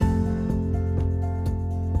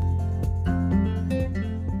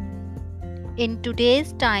In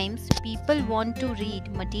today's times, people want to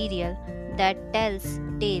read material that tells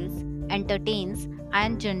tales, entertains,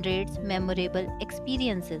 and generates memorable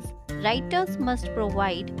experiences. Writers must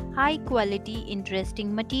provide high quality,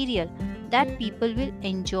 interesting material that people will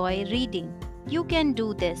enjoy reading. You can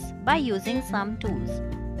do this by using some tools.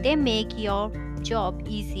 They make your job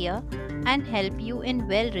easier and help you in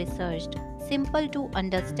well researched, simple to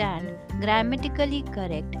understand, grammatically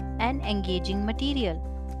correct, and engaging material.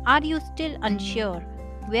 Are you still unsure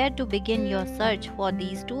where to begin your search for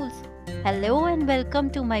these tools? Hello and welcome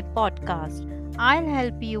to my podcast. I'll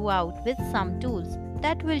help you out with some tools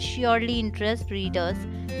that will surely interest readers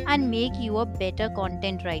and make you a better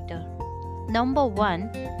content writer. Number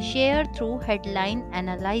 1. Share through Headline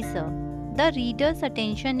Analyzer. The reader's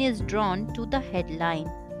attention is drawn to the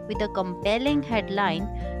headline. With a compelling headline,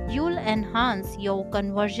 you'll enhance your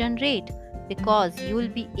conversion rate because you'll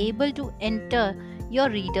be able to enter your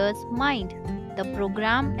reader's mind. The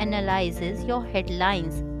program analyzes your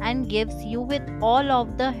headlines and gives you with all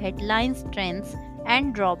of the headline strengths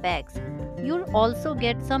and drawbacks. You'll also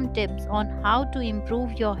get some tips on how to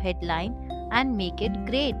improve your headline and make it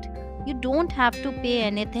great. You don't have to pay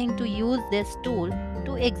anything to use this tool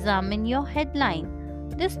to examine your headline.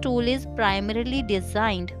 This tool is primarily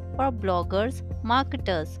designed for bloggers,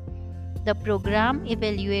 marketers. The program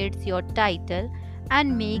evaluates your title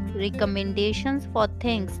and makes recommendations for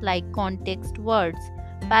things like context words,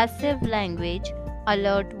 passive language,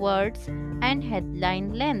 alert words, and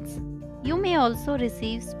headline lengths. You may also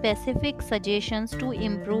receive specific suggestions to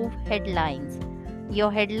improve headlines.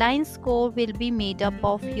 Your headline score will be made up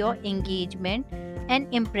of your engagement and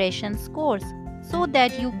impression scores so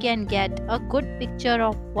that you can get a good picture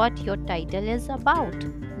of what your title is about.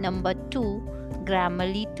 Number 2.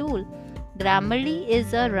 Grammarly tool. Grammarly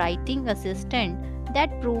is a writing assistant that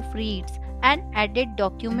proofreads and edits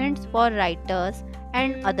documents for writers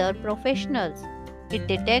and other professionals. It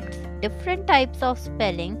detects different types of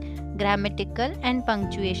spelling, grammatical and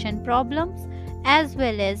punctuation problems, as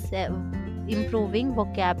well as improving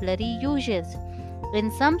vocabulary uses. In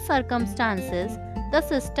some circumstances, the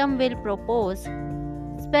system will propose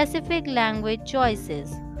specific language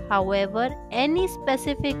choices. However, any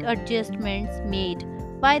specific adjustments made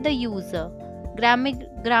by the user,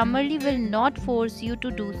 Grammarly will not force you to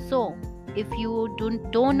do so. If you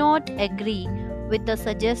do not agree with the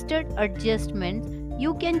suggested adjustments,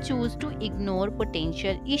 you can choose to ignore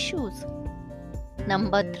potential issues.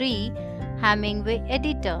 Number 3. Hemingway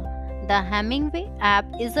Editor. The Hemingway app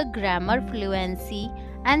is a grammar fluency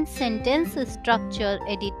and sentence structure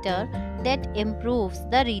editor that improves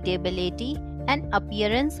the readability and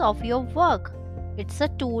appearance of your work. It's a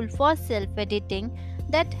tool for self-editing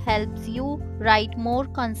that helps you write more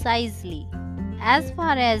concisely. As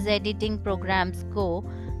far as editing programs go,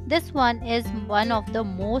 this one is one of the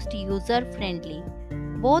most user-friendly.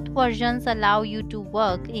 Both versions allow you to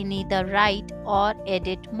work in either write or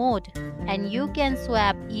edit mode, and you can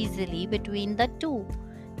swap easily between the two.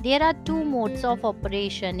 There are two modes of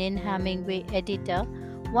operation in Hemingway Editor.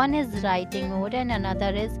 One is writing mode and another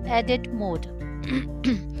is edit mode.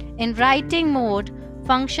 In writing mode,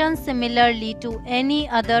 functions similarly to any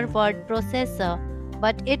other word processor,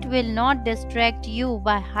 but it will not distract you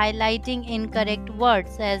by highlighting incorrect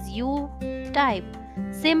words as you type.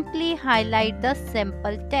 Simply highlight the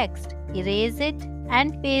sample text, erase it,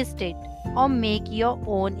 and paste it, or make your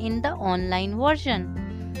own in the online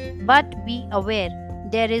version. But be aware,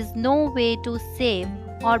 there is no way to save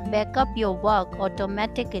or back up your work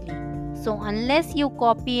automatically. So, unless you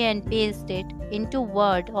copy and paste it into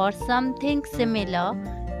Word or something similar,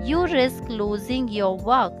 you risk losing your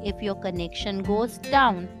work if your connection goes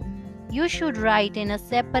down. You should write in a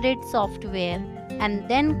separate software and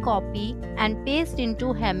then copy and paste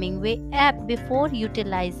into Hemingway app before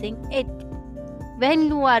utilizing it. When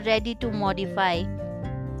you are ready to modify,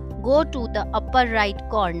 go to the upper right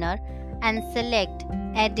corner and select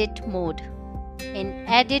Edit Mode. In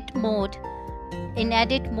edit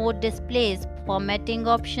mode displays formatting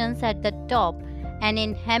options at the top, and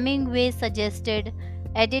in Hemingway suggested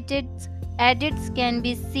edits can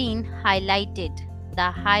be seen highlighted.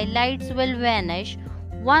 The highlights will vanish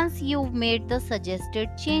once you've made the suggested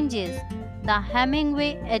changes. The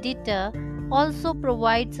Hemingway editor also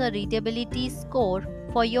provides a readability score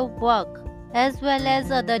for your work as well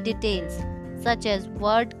as other details such as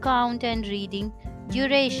word count and reading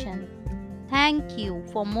duration. Thank you.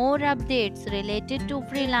 For more updates related to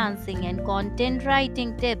freelancing and content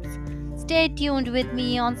writing tips, stay tuned with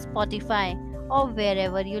me on Spotify or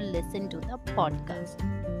wherever you listen to the podcast.